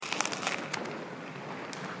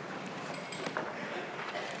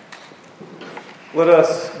Let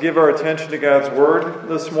us give our attention to God's Word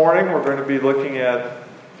this morning. We're going to be looking at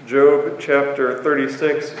Job chapter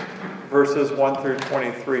 36, verses 1 through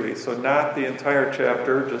 23. So not the entire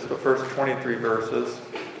chapter, just the first 23 verses.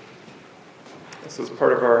 This is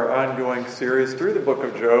part of our ongoing series through the book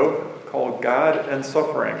of Job called God and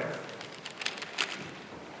Suffering.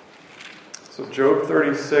 So Job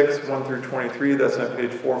 36, 1 through 23, that's on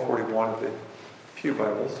page 441 of the Pew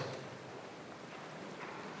Bibles.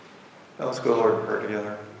 Now let's go, Lord, in prayer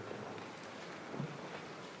together.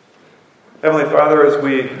 Heavenly Father, as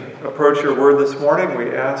we approach your word this morning,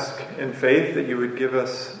 we ask in faith that you would give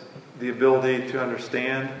us the ability to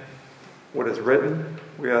understand what is written.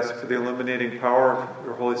 We ask for the illuminating power of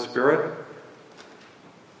your Holy Spirit.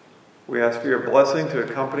 We ask for your blessing to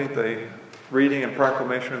accompany the reading and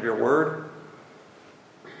proclamation of your word.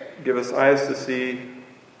 Give us eyes to see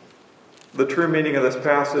the true meaning of this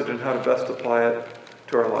passage and how to best apply it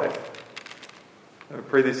to our life. I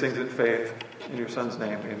pray these things in faith. In your Son's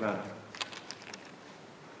name, amen.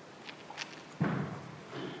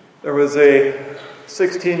 There was a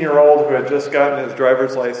 16-year-old who had just gotten his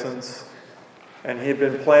driver's license, and he had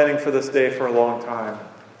been planning for this day for a long time.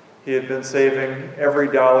 He had been saving every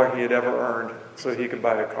dollar he had ever earned so he could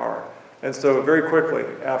buy a car. And so very quickly,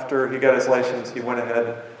 after he got his license, he went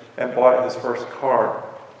ahead and bought his first car.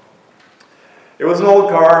 It was an old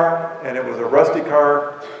car, and it was a rusty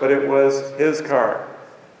car, but it was his car.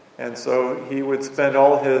 And so he would spend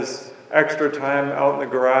all his extra time out in the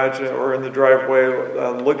garage or in the driveway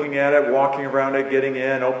looking at it, walking around it, getting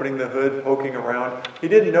in, opening the hood, poking around. He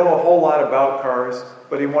didn't know a whole lot about cars,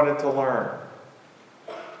 but he wanted to learn.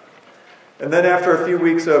 And then after a few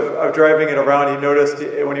weeks of driving it around, he noticed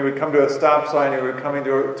when he would come to a stop sign, he would come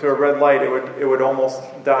to a red light, it would almost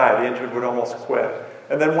die. The engine would almost quit.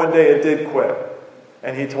 And then one day it did quit.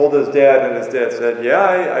 And he told his dad, and his dad said,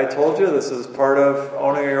 "Yeah, I told you this is part of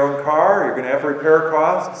owning your own car. You're going to have repair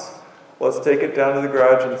costs. Let's take it down to the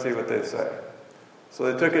garage and see what they say."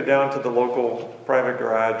 So they took it down to the local private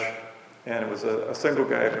garage, and it was a single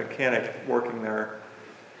guy, a mechanic, working there.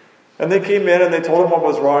 And they came in and they told him what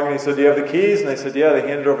was wrong, and he said, "Do you have the keys?" And they said, "Yeah." They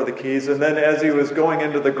handed over the keys. And then as he was going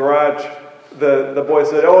into the garage, the boy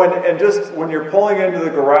said, "Oh, and just when you're pulling into the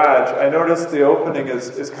garage, I noticed the opening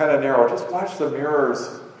is kind of narrow. Just watch the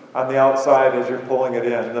mirrors on the outside as you're pulling it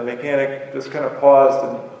in." And the mechanic just kind of paused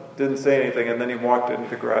and didn't say anything, and then he walked into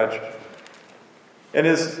the garage. And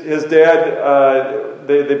his dad,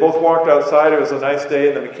 they both walked outside. It was a nice day,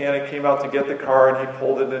 and the mechanic came out to get the car, and he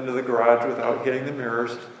pulled it into the garage without hitting the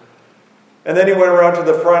mirrors. And then he went around to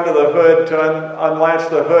the front of the hood to unlatch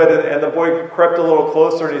the hood, and the boy crept a little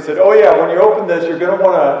closer, and he said, "Oh yeah, when you open this, you're going to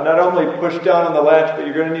want to not only push down on the latch, but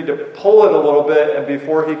you're going to need to pull it a little bit." And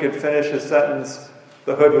before he could finish his sentence,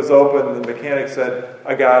 the hood was open, and the mechanic said,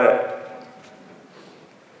 "I got it."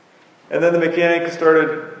 And then the mechanic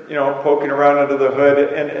started, poking around under the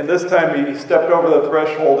hood, and this time he stepped over the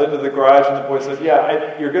threshold into the garage, and the boy said,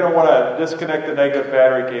 "Yeah, you're going to want to disconnect the negative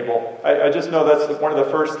battery cable. I just know that's one of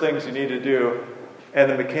the first things you need to do."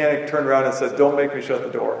 And the mechanic turned around and said, "Don't make me shut the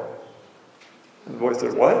door." And the boy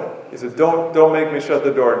said, "What?" He said, Don't make me shut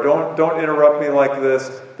the door. Don't interrupt me like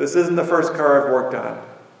this. This isn't the first car I've worked on.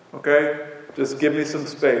 Okay? Just give me some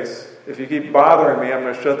space. If you keep bothering me, I'm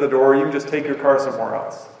going to shut the door, or you can just take your car somewhere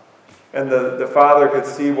else." And the father could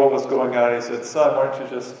see what was going on. He said, "Son, why don't you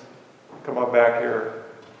just come on back here?"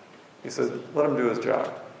 He said, "Let him do his job.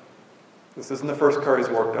 This isn't the first car he's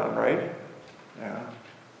worked on, right?" "Yeah."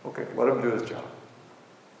 "Okay, let him do his job.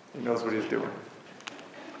 He knows what he's doing."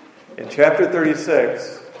 In chapter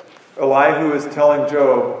 36, Elihu is telling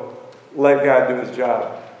Job, let God do his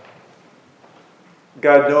job.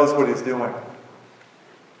 God knows what he's doing.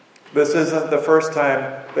 This isn't the first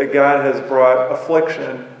time that God has brought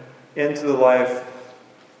affliction into the life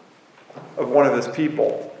of one of his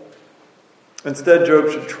people. Instead, Job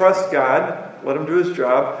should trust God, let him do his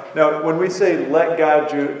job. Now, when we say let God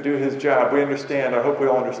do his job, we understand, I hope we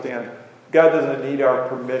all understand, God doesn't need our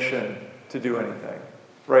permission to do anything,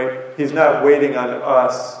 right? He's not waiting on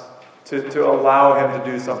us to allow him to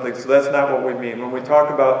do something, so that's not what we mean. When we talk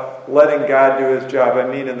about letting God do his job, I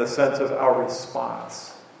mean in the sense of our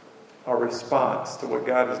response to what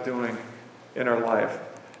God is doing in our life.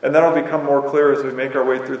 And that'll become more clear as we make our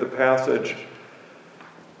way through the passage.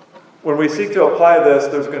 When we seek to apply this,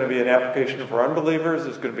 there's going to be an application for unbelievers,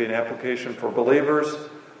 there's going to be an application for believers,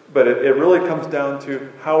 but it really comes down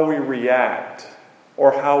to how we react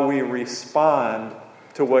or how we respond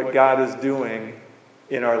to what God is doing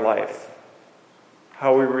in our life.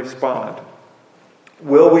 How we respond.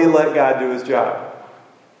 Will we let God do his job?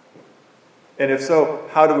 And if so,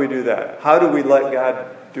 how do we do that? How do we let God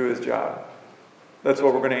do his job? That's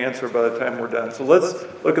what we're going to answer by the time we're done. So let's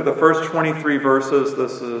look at the first 23 verses.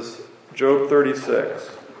 This is Job 36.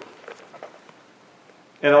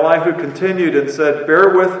 And Elihu continued and said, "Bear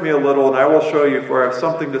with me a little, and I will show you, for I have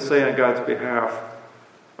something to say on God's behalf.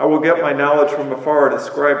 I will get my knowledge from afar and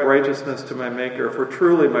ascribe righteousness to my Maker, for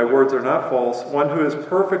truly my words are not false. One who is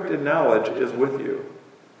perfect in knowledge is with you.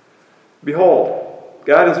 Behold,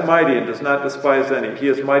 God is mighty and does not despise any. He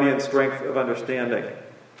is mighty in strength of understanding.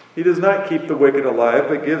 He does not keep the wicked alive,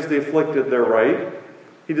 but gives the afflicted their right.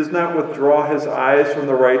 He does not withdraw his eyes from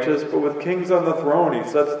the righteous, but with kings on the throne he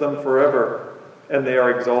sets them forever, and they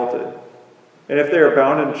are exalted. And if they are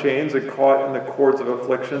bound in chains and caught in the cords of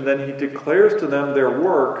affliction, then he declares to them their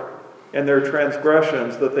work and their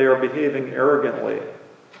transgressions, that they are behaving arrogantly.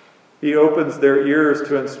 He opens their ears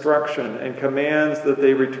to instruction and commands that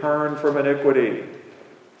they return from iniquity.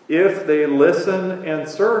 If they listen and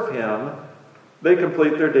serve him, they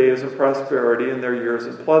complete their days of prosperity and their years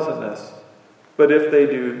of pleasantness. But if they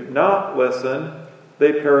do not listen,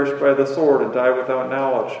 they perish by the sword and die without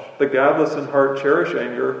knowledge. The godless in heart cherish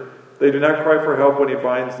anger. They do not cry for help when he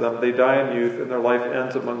binds them. They die in youth, and their life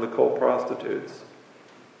ends among the cold prostitutes.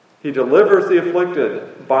 He delivers the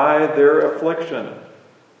afflicted by their affliction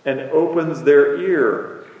and opens their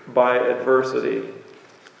ear by adversity.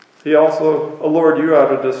 He also allured you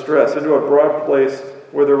out of distress into a broad place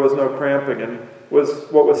where there was no cramping, and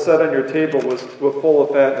what was set on your table was full of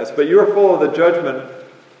fatness. But you are full of the judgment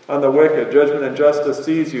on the wicked. Judgment and justice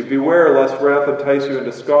seize you. Beware lest wrath entice you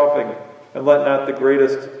into scoffing, and let not the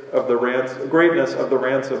greatness of the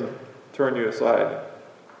ransom turn you aside.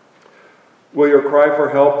 Will your cry for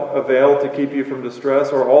help avail to keep you from distress,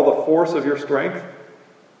 or all the force of your strength?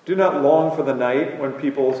 Do not long for the night when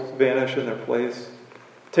peoples vanish in their place.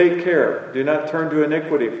 Take care, do not turn to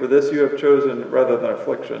iniquity, for this you have chosen rather than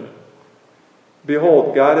affliction.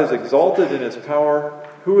 Behold, God is exalted in his power.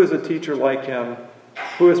 Who is a teacher like him?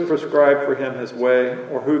 Who has prescribed for him his way?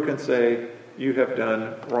 Or who can say, you have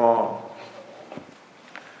done wrong?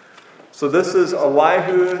 So this is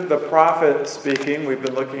Elihu the prophet speaking. We've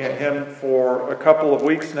been looking at him for a couple of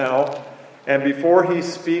weeks now. And before he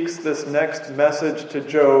speaks this next message to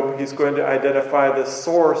Job, he's going to identify the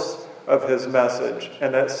source of his message.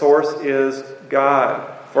 And that source is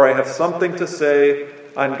God. For I have something to say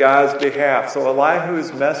on God's behalf. So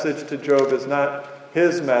Elihu's message to Job is not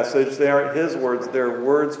his message. They aren't his words. They're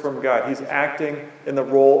words from God. He's acting in the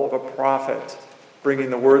role of a prophet, bringing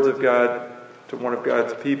the words of God to one of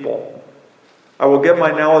God's people. I will get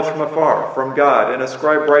my knowledge from afar, from God, and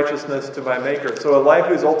ascribe righteousness to my Maker. So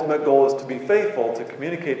Elihu's ultimate goal is to be faithful, to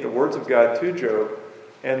communicate the words of God to Job,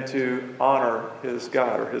 and to honor his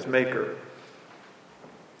God or his Maker.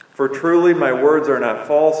 For truly my words are not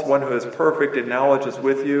false. One who is perfect in knowledge is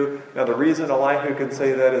with you. Now the reason Elihu can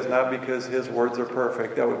say that is not because his words are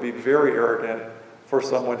perfect. That would be very arrogant for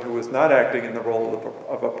someone who was not acting in the role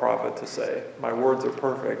of a prophet to say, my words are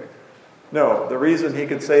perfect. No, the reason he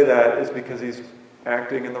can say that is because he's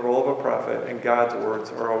acting in the role of a prophet, and God's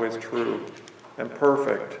words are always true and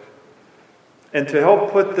perfect. And to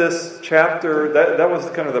help put this chapter, that was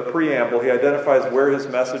kind of the preamble. He identifies where his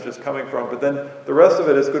message is coming from, but then the rest of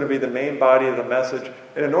it is going to be the main body of the message.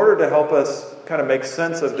 And in order to help us kind of make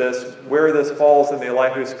sense of this, where this falls in the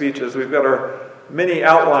Elihu speeches, we've got our mini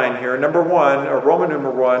outline here. Number one, or Roman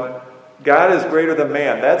numeral 1, God is greater than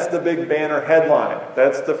man. That's the big banner headline.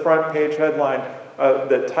 That's the front page headline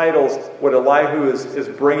that titles what Elihu is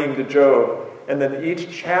bringing to Job. And then each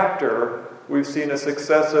chapter, we've seen a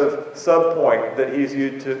successive subpoint that he's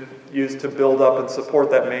used to build up and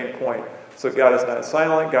support that main point. So God is not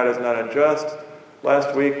silent. God is not unjust.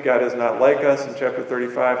 Last week, God is not like us in chapter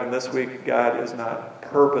 35. And this week, God is not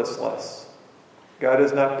purposeless. God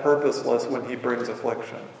is not purposeless when he brings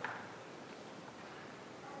affliction.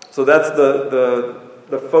 So that's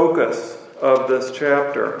the focus of this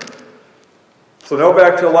chapter. So now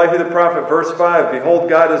back to Elihu the prophet, verse 5. Behold,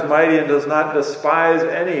 God is mighty and does not despise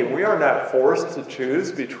any. We are not forced to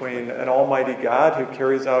choose between an almighty God who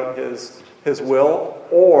carries out his will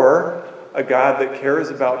or a God that cares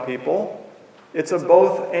about people. It's a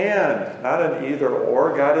both and, not an either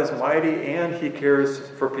or. God is mighty and he cares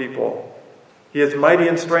for people. He is mighty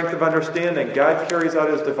in strength of understanding. God carries out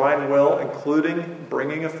his divine will, including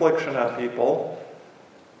bringing affliction on people,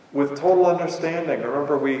 with total understanding.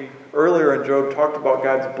 Remember, we earlier in Job talked about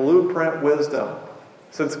God's blueprint wisdom.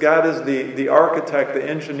 Since God is the architect, the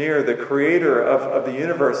engineer, the creator of the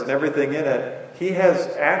universe and everything in it, he has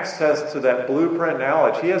access to that blueprint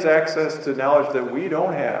knowledge. He has access to knowledge that we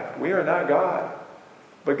don't have. We are not God.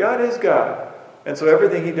 But God is God. And so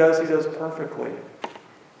everything he does perfectly.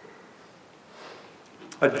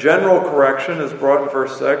 A general correction is brought in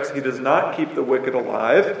verse 6. He does not keep the wicked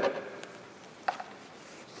alive.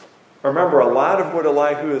 Remember, a lot of what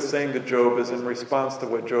Elihu is saying to Job is in response to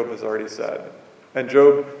what Job has already said. And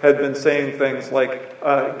Job had been saying things like,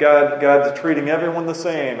 God's treating everyone the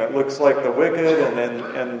same. It looks like the wicked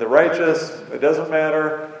and the righteous. It doesn't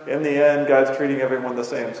matter. In the end, God's treating everyone the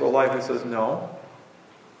same. So Elihu says, no.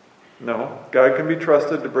 God can be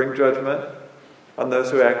trusted to bring judgment on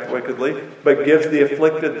those who act wickedly, but gives the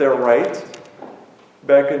afflicted their right.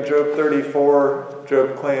 Back in Job 34,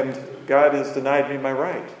 Job claimed, God has denied me my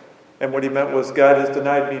right. And what he meant was, God has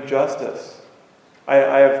denied me justice. I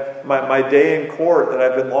have my day in court that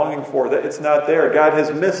I've been longing for, that it's not there. God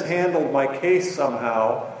has mishandled my case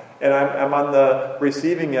somehow, and I'm on the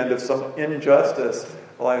receiving end of some injustice.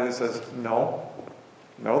 Elihu says, no,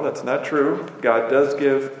 that's not true. God does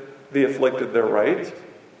give the afflicted their right.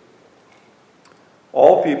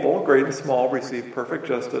 All people, great and small, receive perfect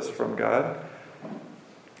justice from God.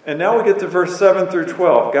 And now we get to verse 7 through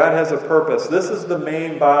 12. God has a purpose. This is the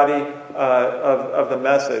main body of the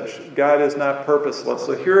message. God is not purposeless.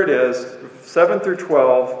 So here it is, 7 through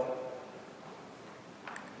 12.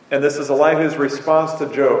 And this is Elihu's response to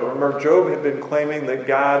Job. Remember, Job had been claiming that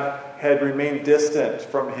God had remained distant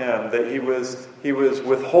from him, that he was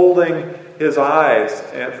withholding his eyes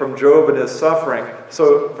from Job and his suffering.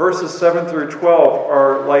 So verses 7 through 12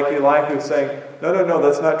 are like Elihu saying, no,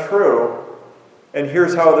 that's not true. And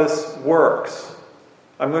here's how this works.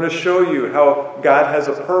 I'm going to show you how God has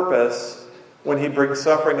a purpose when he brings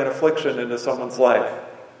suffering and affliction into someone's life.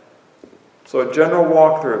 So a general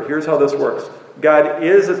walkthrough. Here's how this works. God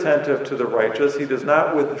is attentive to the righteous. He does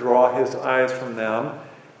not withdraw his eyes from them.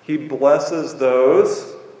 He blesses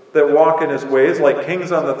those that walk in his ways. Like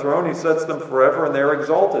kings on the throne, he sets them forever and they're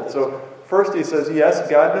exalted. So first he says, yes,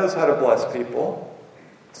 God knows how to bless people.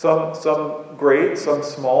 Some great, some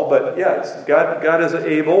small, but yes, God is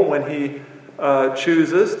able when he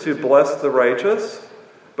chooses to bless the righteous.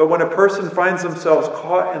 But when a person finds themselves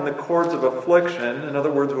caught in the cords of affliction, in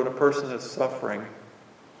other words, when a person is suffering,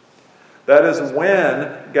 that is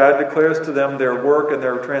when God declares to them their work and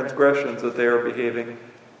their transgressions, that they are behaving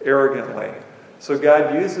arrogantly. So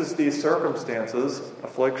God uses these circumstances,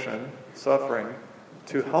 affliction, suffering,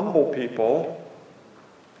 to humble people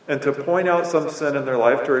and to point out some sin in their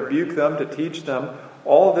life, to rebuke them, to teach them.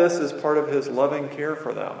 All this is part of his loving care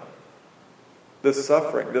for them. This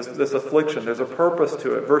suffering, this affliction, there's a purpose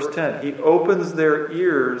to it. Verse 10, he opens their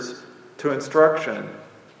ears to instruction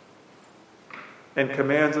and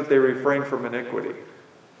commands that they refrain from iniquity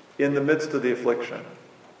in the midst of the affliction.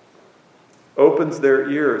 Opens their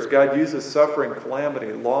ears. God uses suffering,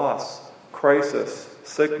 calamity, loss, crisis,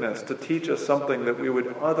 sickness to teach us something that we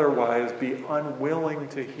would otherwise be unwilling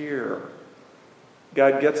to hear.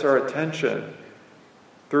 God gets our attention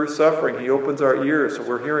through suffering. He opens our ears so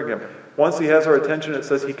we're hearing him. Once he has our attention, it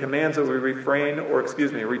says he commands that we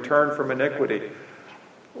return from iniquity.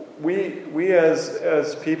 We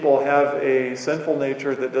as people have a sinful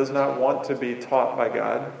nature that does not want to be taught by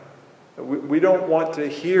God. We don't want to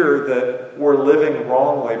hear that we're living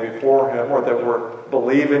wrongly before him, or that we're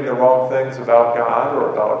believing the wrong things about God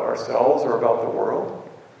or about ourselves or about the world.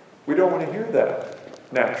 We don't want to hear that,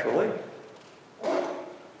 naturally.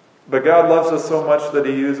 But God loves us so much that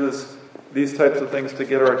he uses these types of things to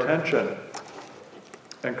get our attention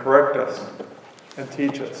and correct us and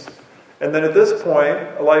teach us. And then at this point,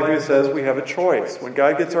 Elihu says we have a choice. When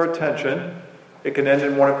God gets our attention, it can end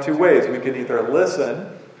in one of two ways. We can either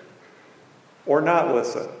listen or not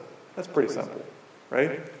listen. That's pretty simple,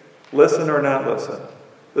 right? Listen or not listen.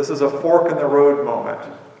 This is a fork in the road moment.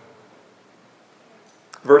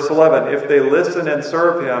 Verse 11, if they listen and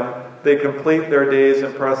serve him, they complete their days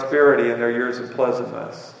in prosperity and their years in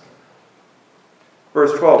pleasantness.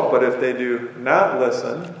 Verse 12, but if they do not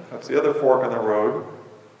listen, that's the other fork in the road,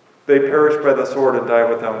 they perish by the sword and die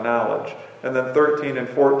without knowledge. And then 13 and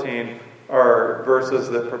 14 are verses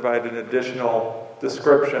that provide an additional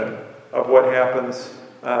description of what happens,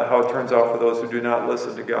 how it turns out for those who do not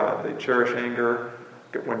listen to God. They cherish anger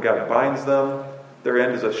when God binds them. Their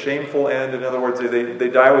end is a shameful end. In other words, they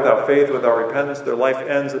die without faith, without repentance. Their life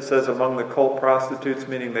ends, it says, among the cult prostitutes,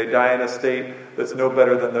 meaning they die in a state that's no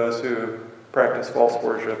better than those who practice false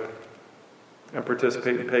worship and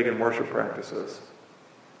participate in pagan worship practices.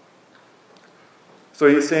 So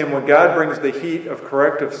he's saying when God brings the heat of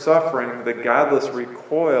corrective suffering, the godless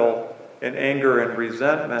recoil in anger and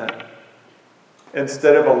resentment.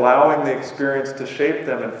 Instead of allowing the experience to shape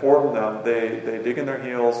them and form them, they dig in their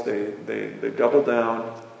heels, they double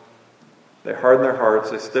down, they harden their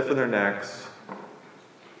hearts, they stiffen their necks.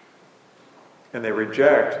 And they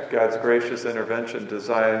reject God's gracious intervention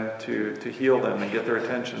designed to heal them and get their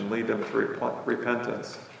attention, lead them to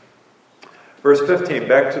repentance. Verse 15,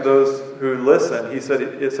 back to those who listen, it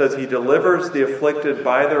says, He delivers the afflicted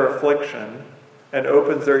by their affliction and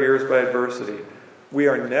opens their ears by adversity. We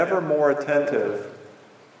are never more attentive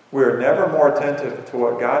to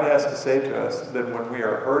what God has to say to us than when we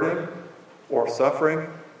are hurting or suffering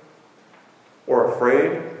or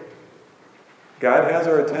afraid. God has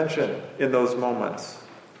our attention in those moments.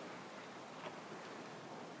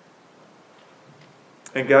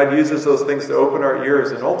 And God uses those things to open our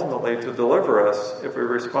ears and ultimately to deliver us if we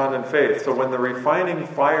respond in faith. So when the refining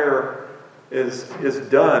fire is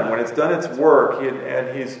done, when it's done its work,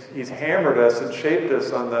 He's hammered us and shaped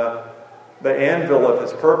us on the anvil of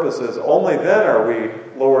His purposes, only then are we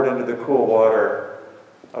lowered into the cool water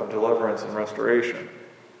of deliverance and restoration.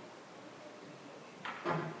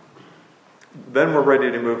 Then we're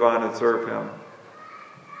ready to move on and serve Him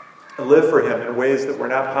and live for Him in ways that were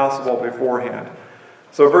not possible beforehand.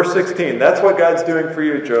 So verse 16, that's what God's doing for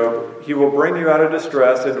you, Job. He will bring you out of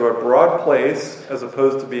distress into a broad place as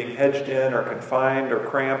opposed to being hedged in or confined or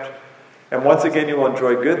cramped. And once again, you will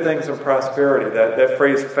enjoy good things and prosperity. That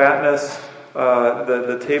phrase, fatness,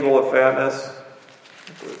 the table of fatness,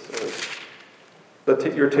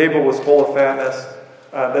 your table was full of fatness.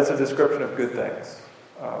 That's a description of good things.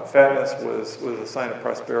 Fatness was a sign of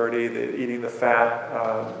prosperity. Eating the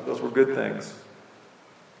fat, those were good things.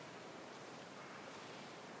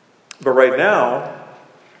 But right now,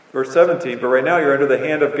 verse 17, but right now you're under the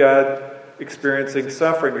hand of God, experiencing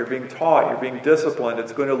suffering. You're being taught. You're being disciplined.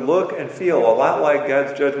 It's going to look and feel a lot like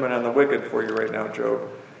God's judgment on the wicked for you right now, Job.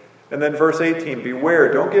 And then verse 18,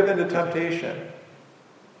 beware, don't give in to temptation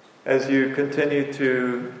as you continue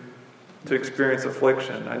to experience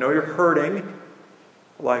affliction. I know you're hurting,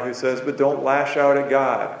 Elihu says, but don't lash out at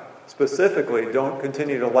God. Specifically, don't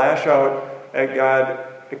continue to lash out at God,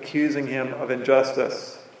 accusing Him of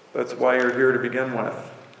injustice. That's why you're here to begin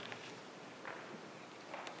with.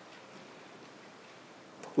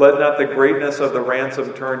 Let not the greatness of the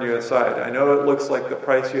ransom turn you aside. I know it looks like the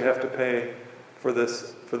price you have to pay for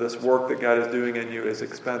this work that God is doing in you is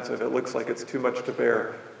expensive. It looks like it's too much to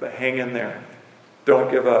bear, but hang in there.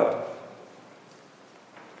 Don't give up.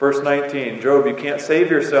 Verse 19, Job, you can't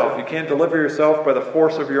save yourself. You can't deliver yourself by the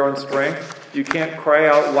force of your own strength. You can't cry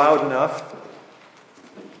out loud enough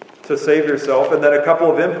to save yourself. And then a couple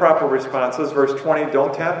of improper responses. Verse 20,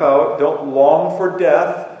 don't tap out. Don't long for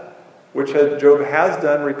death, which Job has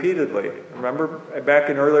done repeatedly. Remember back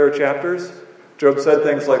in earlier chapters? Job said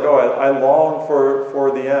things like, I long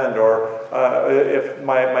for the end, or if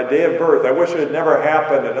my day of birth, I wish it had never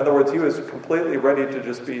happened. In other words, he was completely ready to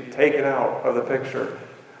just be taken out of the picture.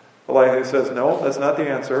 Elihu says, no, that's not the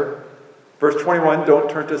answer. Verse 21, don't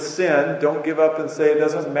turn to sin. Don't give up and say it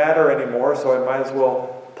doesn't matter anymore, so I might as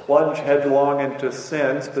well plunge headlong into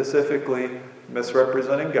sin, specifically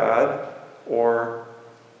misrepresenting God or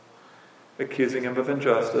accusing Him of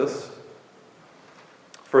injustice.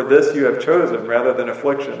 For this you have chosen rather than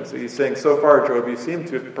affliction. So he's saying, so far, Job, you seem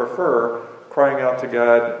to prefer crying out to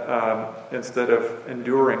God instead of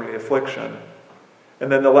enduring the affliction.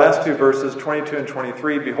 And then the last two verses, 22 and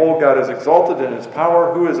 23, behold, God is exalted in His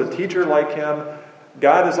power. Who is a teacher like Him?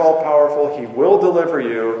 God is all-powerful. He will deliver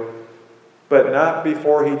you, but not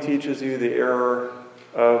before He teaches you the error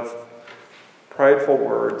of prideful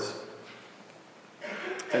words,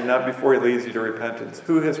 and not before He leads you to repentance.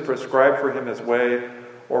 Who has prescribed for him his way,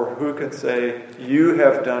 or who can say, you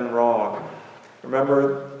have done wrong?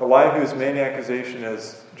 Remember, Elihu's main accusation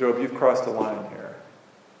is, Job, you've crossed a line here.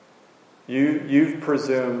 You've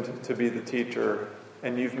presumed to be the teacher,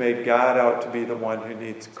 and you've made God out to be the one who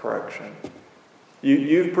needs correction.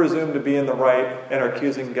 You've presumed to be in the right and are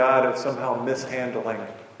accusing God of somehow mishandling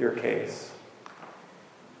your case.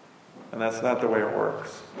 And that's not the way it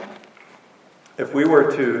works. If we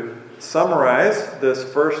were to summarize this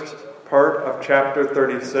first part of chapter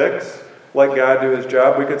 36, let God do His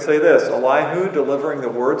job, we could say this: Elihu, delivering the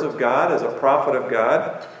words of God as a prophet of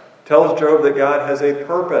God, tells Job that God has a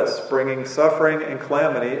purpose, bringing suffering and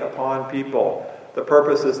calamity upon people. The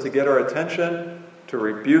purpose is to get our attention, to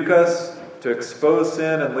rebuke us, to expose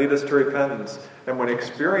sin and lead us to repentance. And when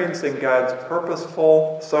experiencing God's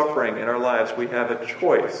purposeful suffering in our lives, we have a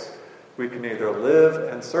choice. We can either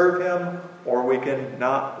live and serve Him, or we can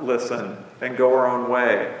not listen and go our own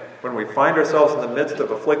way. When we find ourselves in the midst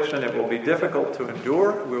of affliction, it will be difficult to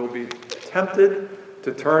endure. We will be tempted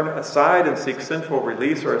to turn aside and seek sinful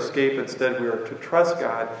release or escape. Instead, we are to trust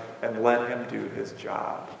God and let Him do His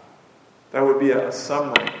job. That would be a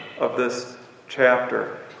summary of this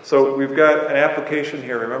chapter. So we've got an application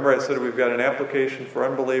here. Remember I said we've got an application for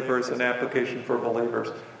unbelievers, an application for believers.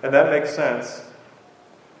 And that makes sense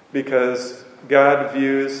because God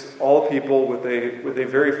views all people with a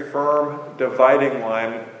very firm dividing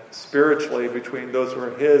line spiritually between those who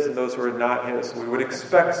are His and those who are not His. So we would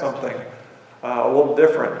expect something a little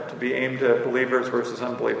different to be aimed at believers versus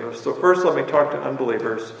unbelievers. So first let me talk to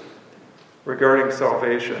unbelievers regarding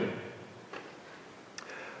salvation.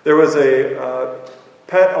 There was a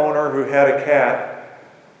pet owner who had a cat,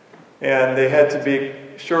 and they had to be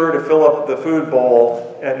sure to fill up the food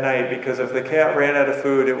bowl at night, because if the cat ran out of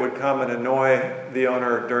food, it would come and annoy the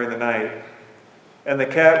owner during the night. And the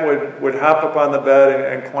cat would hop up on the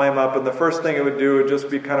bed and climb up, and the first thing it would do would just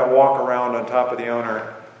be kind of walk around on top of the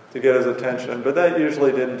owner to get his attention. But that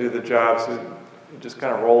usually didn't do the job, so it'd just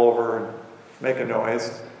kind of roll over and make a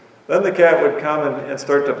noise. Then the cat would come and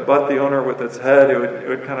start to butt the owner with its head. It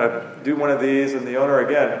would kind of do one of these, and the owner,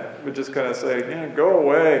 again, would just kind of say, yeah, go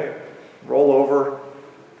away, roll over.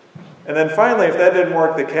 And then finally, if that didn't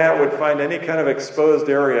work, the cat would find any kind of exposed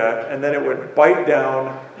area, and then it would bite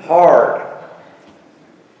down hard.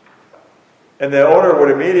 And the owner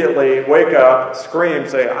would immediately wake up, scream,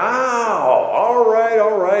 say, ow,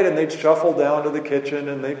 all right, and they'd shuffle down to the kitchen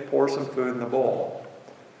and they'd pour some food in the bowl.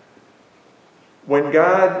 When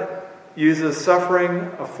God uses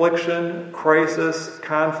suffering, affliction, crisis,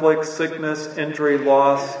 conflict, sickness, injury,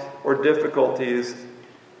 loss, or difficulties,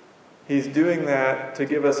 He's doing that to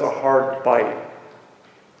give us a hard bite,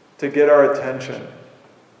 to get our attention.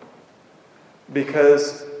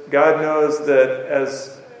 Because God knows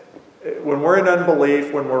that when we're in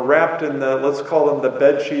unbelief, when we're wrapped in let's call them the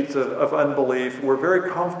bed sheets of unbelief, we're very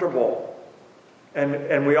comfortable.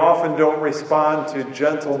 And we often don't respond to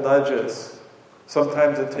gentle nudges.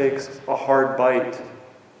 Sometimes it takes a hard bite.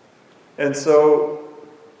 And so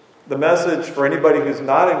the message for anybody who's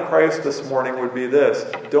not in Christ this morning would be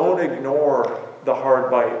this: don't ignore the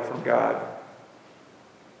hard bite from God.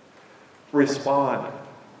 Respond.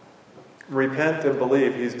 Repent and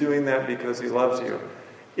believe. He's doing that because He loves you.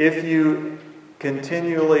 If you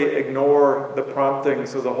continually ignore the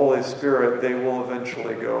promptings of the Holy Spirit, they will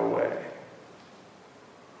eventually go away.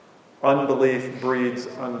 Unbelief breeds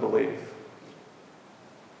unbelief.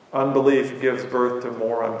 Unbelief gives birth to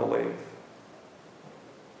more unbelief.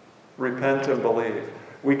 Repent and believe.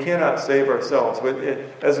 We cannot save ourselves.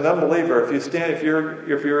 As an unbeliever, if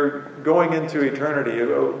you're going into eternity,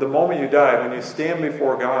 the moment you die, when you stand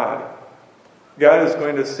before God, God is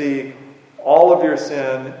going to see all of your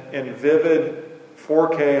sin in vivid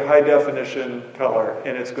 4K high definition color,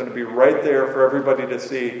 and it's going to be right there for everybody to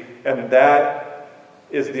see, and that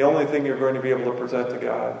is the only thing you're going to be able to present to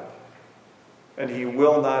God. And He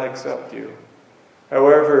will not accept you.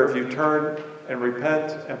 However, if you turn and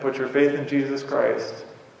repent and put your faith in Jesus Christ,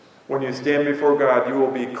 when you stand before God, you will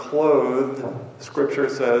be clothed, Scripture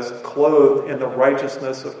says, clothed in the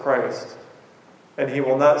righteousness of Christ. And He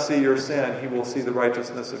will not see your sin. He will see the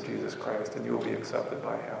righteousness of Jesus Christ, and you will be accepted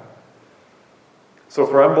by Him. So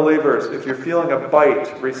for unbelievers, if you're feeling a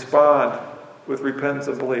bite, respond with repentance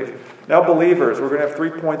and belief. Now believers, we're going to have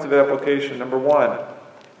 3 points of application. Number 1,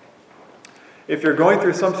 if you're going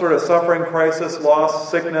through some sort of suffering, crisis, loss,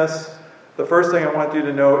 sickness, the first thing I want you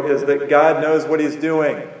to know is that God knows what He's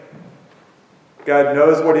doing. God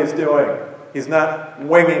knows what He's doing. He's not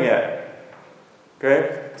winging it.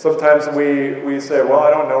 Okay? Sometimes we say, well,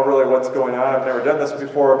 I don't know really what's going on. I've never done this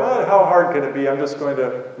before. But how hard can it be? I'm just going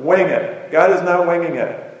to wing it. God is not winging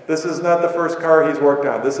it. This is not the first car He's worked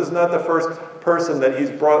on. This is not the first person that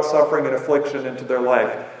He's brought suffering and affliction into their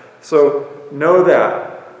life. So know that.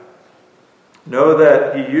 Know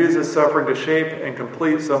that He uses suffering to shape and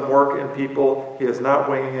complete some work in people. He is not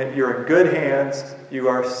winging it. You're in good hands. You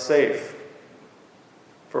are safe.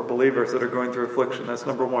 For believers that are going through affliction, that's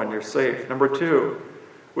number 1. You're safe. Number 2,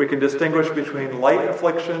 we can distinguish between light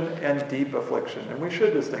affliction and deep affliction. And we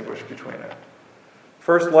should distinguish between it.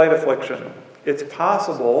 First, light affliction. It's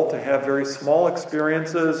possible to have very small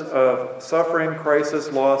experiences of suffering,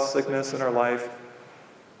 crisis, loss, sickness in our life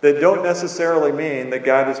that don't necessarily mean that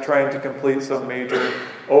God is trying to complete some major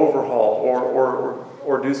overhaul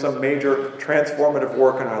or do some major transformative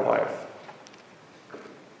work in our life.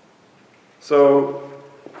 So,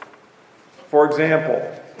 for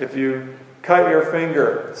example, if you cut your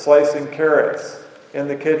finger slicing carrots in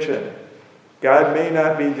the kitchen, God may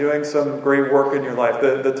not be doing some great work in your life.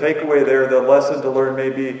 The takeaway there, the lesson to learn may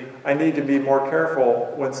be, I need to be more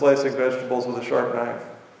careful when slicing vegetables with a sharp knife.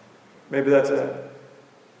 Maybe that's it.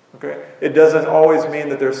 Okay? It doesn't always mean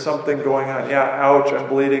that there's something going on. Yeah, ouch, I'm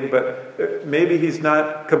bleeding, but maybe he's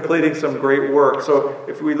not completing some great work. So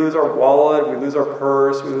if we lose our wallet, we lose our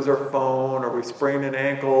purse, we lose our phone, or we sprain an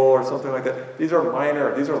ankle or something like that, these are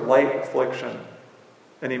minor, these are light affliction.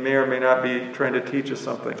 And he may or may not be trying to teach us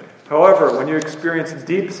something. However, when you experience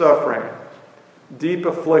deep suffering, deep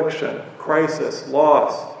affliction, crisis,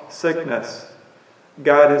 loss, sickness,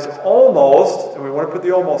 God is almost, and we want to put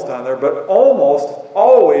the almost on there, but almost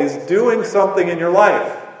always doing something in your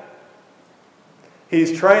life.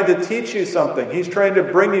 He's trying to teach you something. He's trying to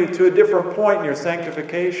bring you to a different point in your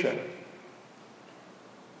sanctification.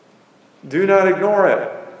 Do not ignore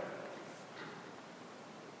it.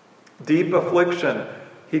 Deep affliction.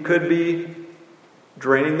 He could be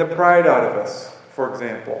draining the pride out of us, for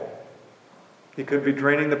example. He could be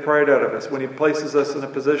draining the pride out of us. When he places us in a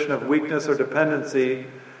position of weakness or dependency,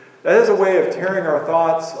 that is a way of tearing our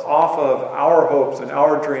thoughts off of our hopes and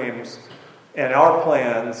our dreams and our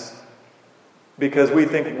plans because we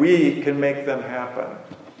think we can make them happen.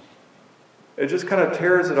 It just kind of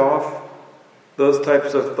tears it off, those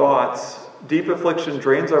types of thoughts. Deep affliction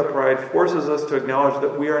drains our pride, forces us to acknowledge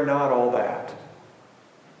that we are not all that.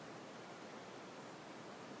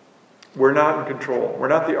 We're not in control. We're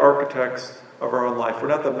not the architects of our own life. We're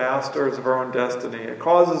not the masters of our own destiny. It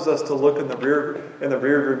causes us to look in the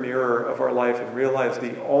rearview mirror of our life and realize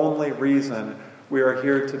the only reason we are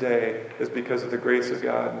here today is because of the grace of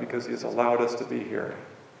God and because He has allowed us to be here.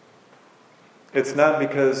 It's not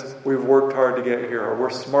because we've worked hard to get here, or we're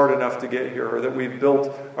smart enough to get here, or that we've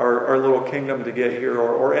built our little kingdom to get here,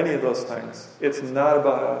 or any of those things. It's not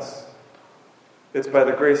about us. It's by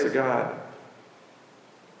the grace of God.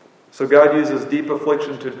 So God uses deep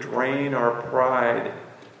affliction to drain our pride.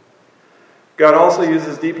 God also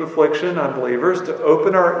uses deep affliction on believers to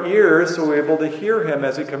open our ears so we're able to hear Him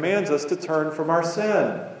as He commands us to turn from our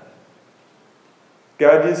sin.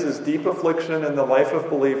 God uses deep affliction in the life of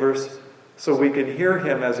believers so we can hear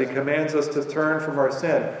Him as He commands us to turn from our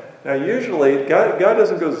sin. Now usually, God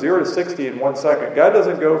doesn't go 0 to 60 in 1 second. God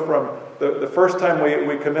doesn't go from the first time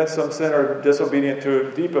we commit some sin or disobedient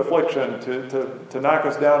to deep affliction to knock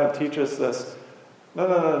us down and teach us this.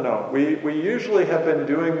 No. We usually have been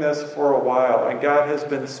doing this for a while, and God has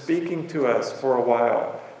been speaking to us for a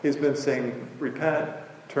while. He's been saying, repent,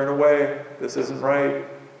 turn away, this isn't right.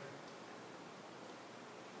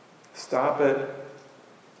 Stop it.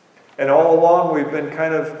 And all along we've been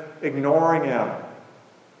kind of ignoring Him.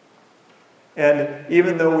 And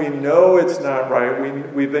even though we know it's not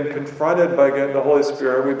right, we've been confronted by God, the Holy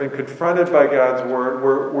Spirit, we've been confronted by God's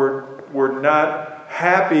Word, we're not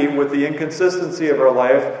happy with the inconsistency of our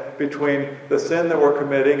life between the sin that we're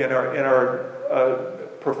committing and our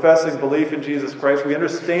professing belief in Jesus Christ. We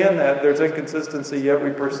understand that there's inconsistency, yet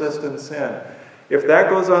we persist in sin. If that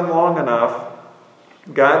goes on long enough,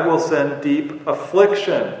 God will send deep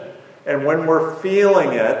affliction. And when we're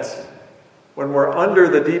feeling it, when we're under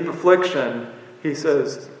the deep affliction, He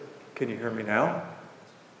says, can you hear me now?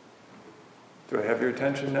 Do I have your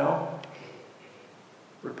attention now?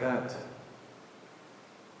 Repent.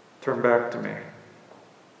 Turn back to me.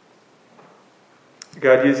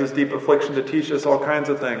 God uses deep affliction to teach us all kinds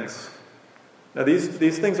of things. Now these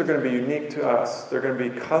things are going to be unique to us. They're going to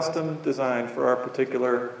be custom designed for our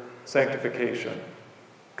particular sanctification.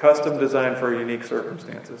 Custom designed for our unique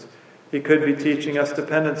circumstances. He could be teaching us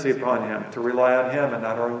dependency upon Him, to rely on Him and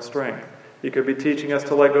not our own strength. He could be teaching us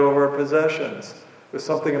to let go of our possessions. There's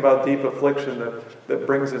something about deep affliction that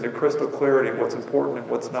brings into crystal clarity what's important and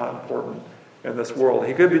what's not important in this world.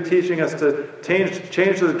 He could be teaching us to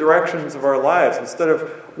change the directions of our lives. Instead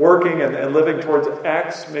of working and living towards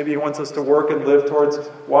X, maybe He wants us to work and live towards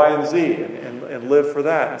Y and Z and live for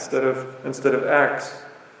that instead of X.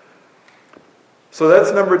 So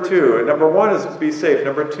that's number 2. And number 1 is be safe.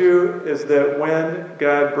 Number 2 is that when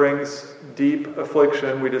God brings deep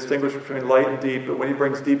affliction, we distinguish between light and deep, but when He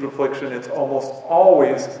brings deep affliction, it's almost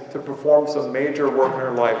always to perform some major work in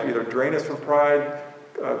our life, either drain us from pride,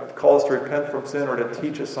 call us to repent from sin, or to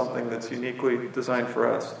teach us something that's uniquely designed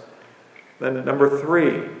for us. Then number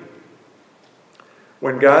 3,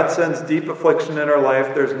 when God sends deep affliction in our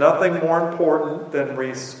life, there's nothing more important than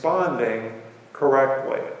responding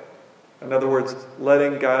correctly. In other words,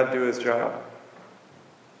 letting God do His job.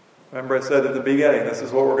 Remember I said at the beginning, this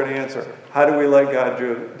is what we're going to answer. How do we let God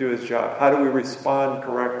do His job? How do we respond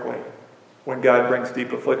correctly when God brings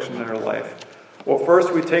deep affliction in our life? Well,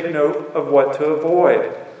 first we take note of what to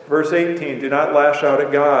avoid. Verse 18, do not lash out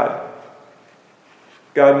at God.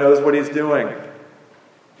 God knows what He's doing.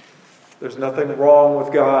 There's nothing wrong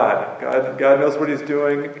with God. God knows what he's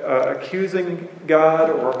doing. Accusing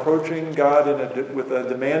God or approaching God with a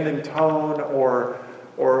demanding tone or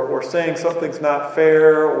saying something's not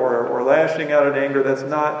fair or lashing out in anger, that's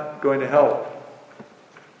not going to help.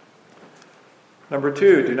 Number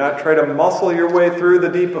 2, do not try to muscle your way through the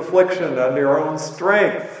deep affliction on your own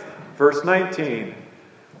strength. Verse 19,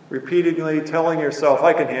 repeatedly telling yourself,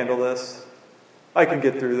 I can handle this. I can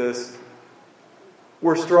get through this.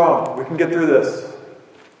 We're strong. We can get through this.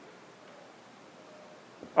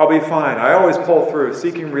 I'll be fine. I always pull through,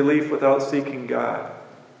 seeking relief without seeking God.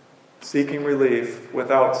 Seeking relief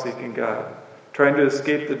without seeking God. Trying to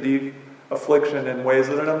escape the deep affliction in ways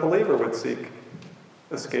that an unbeliever would seek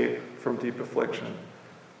escape from deep affliction.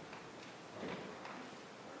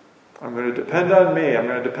 I'm going to depend on me. I'm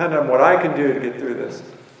going to depend on what I can do to get through this.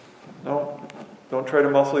 No, don't try to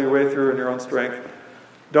muscle your way through in your own strength.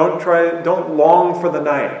 Don't long for the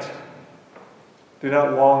night. Do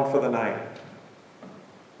not long for the night.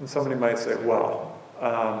 And somebody might say, well,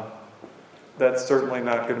 that's certainly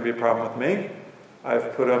not going to be a problem with me.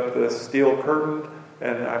 I've put up this steel curtain,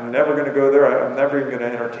 and I'm never going to go there. I'm never even going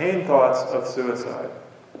to entertain thoughts of suicide.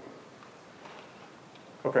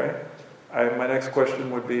 Okay. My next question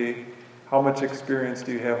would be, how much experience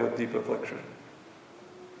do you have with deep affliction?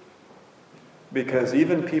 Because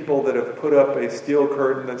even people that have put up a steel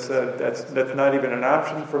curtain that said, that's not even an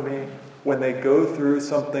option for me, when they go through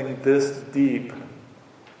something this deep,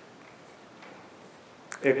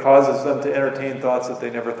 it causes them to entertain thoughts that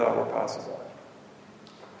they never thought were possible.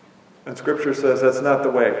 And Scripture says that's not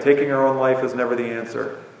the way. Taking our own life is never the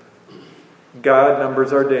answer. God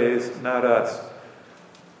numbers our days, not us.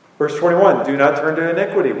 Verse 21, do not turn to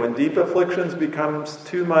iniquity. When deep afflictions becomes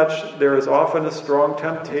too much, there is often a strong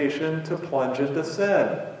temptation to plunge into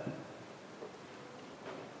sin.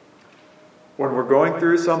 When we're going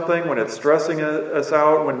through something, when it's stressing us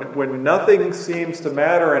out, when nothing seems to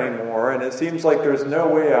matter anymore, and it seems like there's no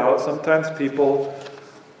way out, sometimes people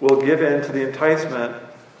will give in to the enticement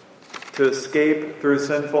to escape through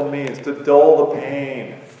sinful means, to dull the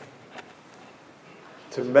pain,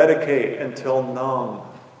 to medicate until numb,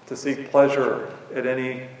 to seek pleasure at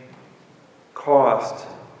any cost.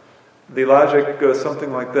 The logic goes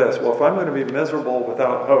something like this. Well, if I'm going to be miserable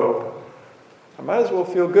without hope, I might as well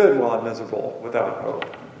feel good while I'm miserable without hope.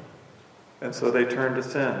 And so they turn to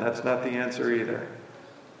sin. That's not the answer either.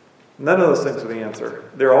 None of those things are the answer.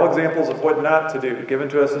 They're all examples of what not to do, given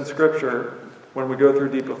to us in Scripture when we go through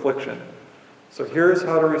deep affliction. So here's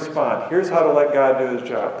how to respond. Here's how to let God do his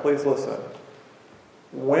job. Please listen.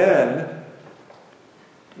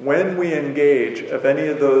 When we engage of any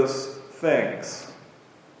of those things,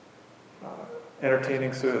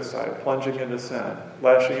 entertaining suicide, plunging into sin,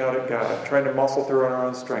 lashing out at God, trying to muscle through on our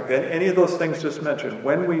own strength, and any of those things just mentioned,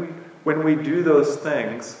 when we do those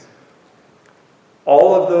things,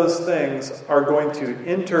 all of those things are going to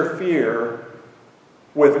interfere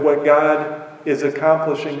with what God is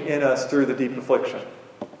accomplishing in us through the deep affliction.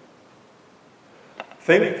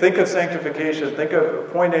 Think of sanctification. Think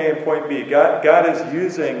of point A and point B. God is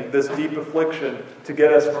using this deep affliction to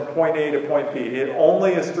get us from point A to point B. It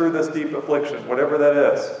only is through this deep affliction, whatever that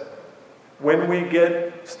is. When we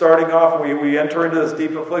get starting off, we enter into this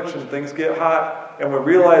deep affliction, things get hot, and we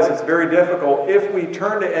realize it's very difficult. If we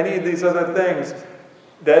turn to any of these other things,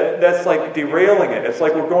 that's like derailing it. It's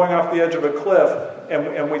like we're going off the edge of a cliff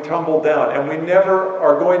and we tumble down. And we never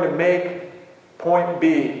are going to make point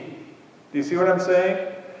B. Do you see what I'm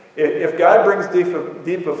saying? If God brings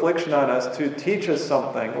deep affliction on us to teach us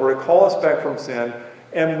something or to call us back from sin,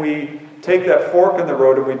 and we take that fork in the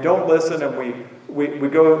road and we don't listen and we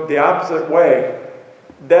go the opposite way,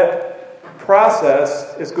 that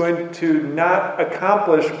process is going to not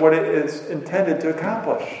accomplish what it is intended to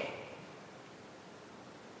accomplish.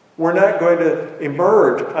 We're not going to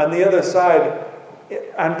emerge on the other side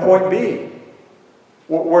on point B.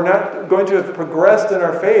 We're not going to have progressed in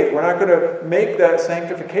our faith. We're not going to make that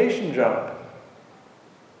sanctification jump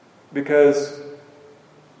because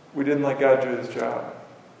we didn't let God do his job.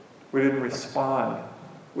 We didn't respond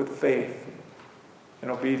with faith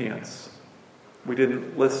and obedience. We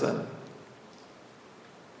didn't listen.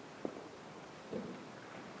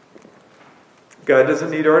 God doesn't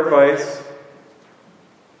need our advice.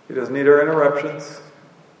 He doesn't need our interruptions.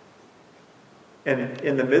 And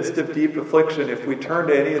in the midst of deep affliction, if we turn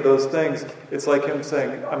to any of those things, it's like him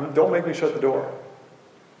saying, don't make me shut the door.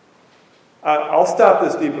 I'll stop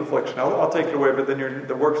this deep affliction. I'll take it away, but then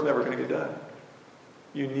the work's never going to get done.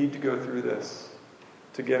 You need to go through this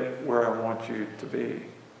to get where I want you to be.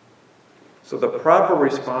 So the proper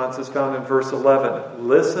response is found in verse 11.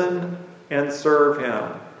 Listen and serve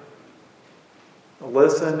him.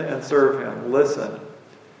 Listen and serve Him. Listen.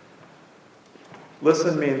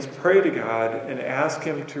 Listen means pray to God and ask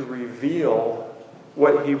Him to reveal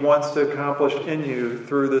what He wants to accomplish in you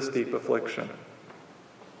through this deep affliction.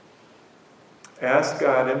 Ask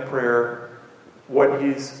God in prayer what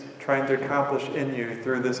He's trying to accomplish in you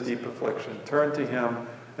through this deep affliction. Turn to Him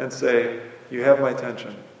and say, you have my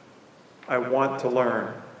attention. I want to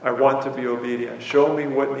learn. I want to be obedient. Show me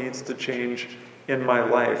what needs to change in my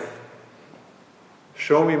life.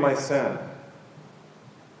 Show me my sin.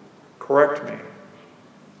 Correct me.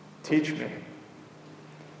 Teach me.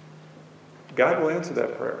 God will answer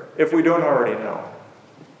that prayer, if we don't already know.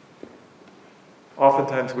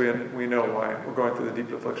 Oftentimes we know why we're going through the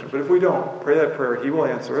deep affliction. But if we don't, pray that prayer, He will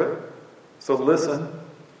answer it. So listen.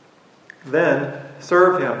 Then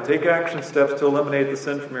serve Him. Take action steps to eliminate the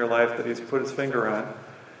sin from your life that He's put His finger on.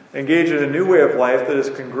 Engage in a new way of life that is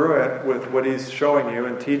congruent with what He's showing you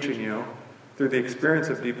and teaching you through the experience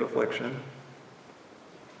of deep affliction.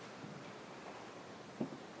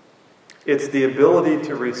 It's the ability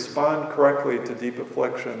to respond correctly to deep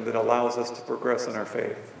affliction that allows us to progress in our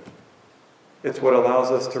faith. It's what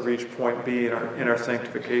allows us to reach point B in our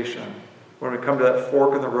sanctification. When we come to that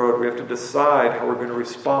fork in the road, we have to decide how we're going to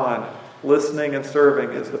respond. Listening and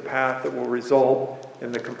serving is the path that will result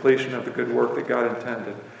in the completion of the good work that God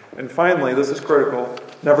intended. And finally, this is critical,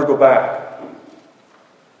 never go back.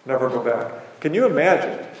 Never go back. Can you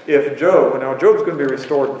imagine if Job's going to be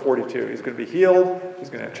restored in 42. He's going to be healed. He's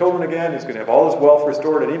going to have children again. He's going to have all his wealth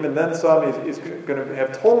restored. And even then some, he's going to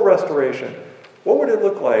have total restoration. What would it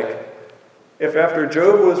look like if after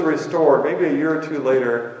Job was restored, maybe a year or two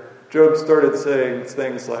later, Job started saying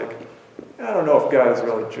things like, I don't know if God is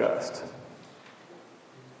really just.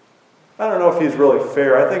 I don't know if He's really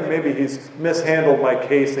fair. I think maybe He's mishandled my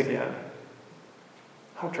case again.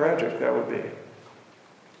 How tragic that would be.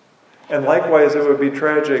 And likewise, it would be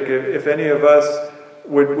tragic if any of us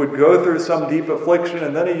would go through some deep affliction,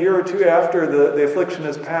 and then a year or two after the affliction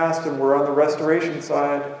has passed and we're on the restoration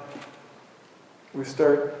side, we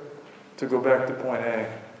start to go back to point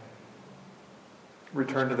A.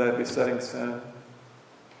 Return to that besetting sin.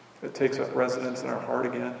 It takes up residence in our heart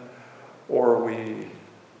again. Or we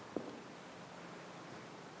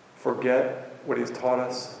forget what He's taught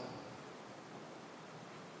us.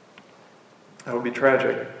 That would be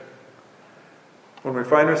tragic. When we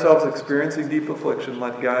find ourselves experiencing deep affliction,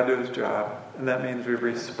 let God do His job. And that means we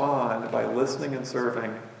respond by listening and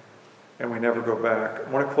serving, and we never go back.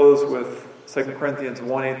 I want to close with 2 Corinthians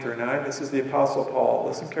 1:8-9. This is the Apostle Paul.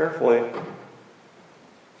 Listen carefully.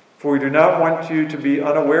 For we do not want you to be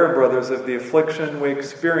unaware, brothers, of the affliction we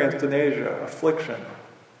experienced in Asia. Affliction.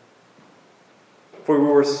 For we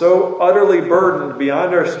were so utterly burdened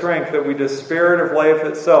beyond our strength that we despaired of life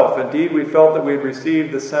itself. Indeed, we felt that we had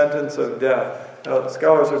received the sentence of death. Now,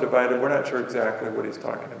 scholars are divided. We're not sure exactly what he's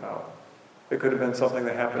talking about. It could have been something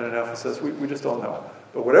that happened in Ephesus. We just don't know.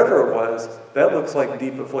 But whatever it was, that looks like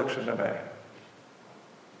deep affliction to me.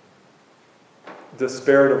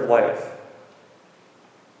 Despaired of life.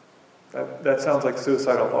 That sounds like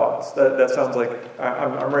suicidal thoughts. That sounds like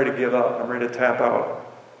I'm ready to give up. I'm ready to tap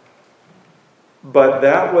out. But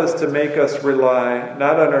that was to make us rely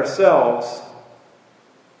not on ourselves,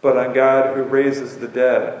 but on God who raises the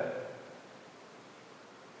dead.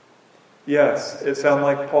 Yes, it sounded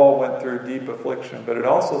like Paul went through deep affliction, but it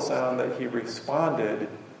also sounded that he responded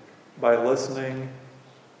by listening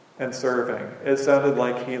and serving. It sounded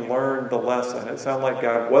like he learned the lesson. It sounded like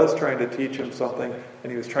God was trying to teach him something,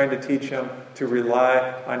 and He was trying to teach him to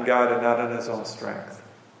rely on God and not on his own strength.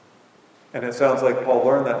 And it sounds like Paul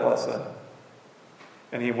learned that lesson,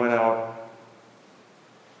 and he went out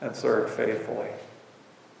and served faithfully.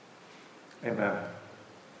 Amen.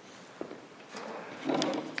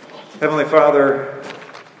 Heavenly Father,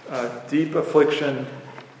 deep affliction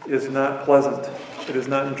is not pleasant. It is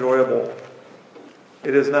not enjoyable.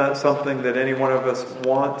 It is not something that any one of us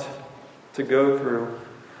want to go through.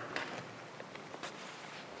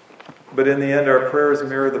 But in the end, our prayers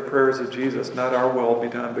mirror the prayers of Jesus. Not our will be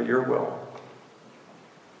done, but Your will.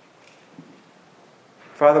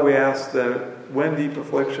 Father, we ask that when deep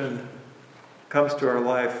affliction comes to our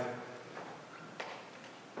life,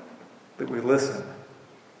 that we listen,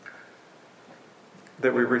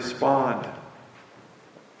 that we respond.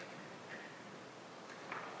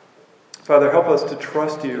 Father, help us to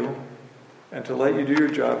trust You and to let You do Your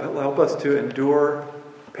job. Help us to endure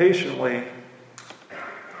patiently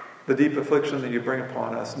the deep affliction that You bring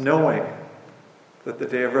upon us, knowing that the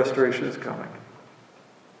day of restoration is coming.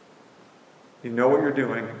 You know what You're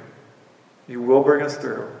doing. You will bring us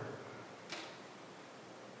through.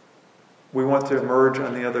 We want to emerge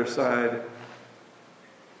on the other side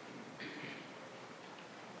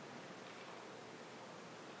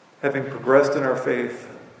having progressed in our faith,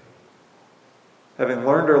 having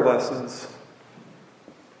learned our lessons,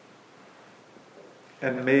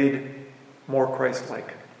 and made more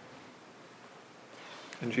Christ-like.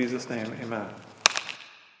 In Jesus' name, amen.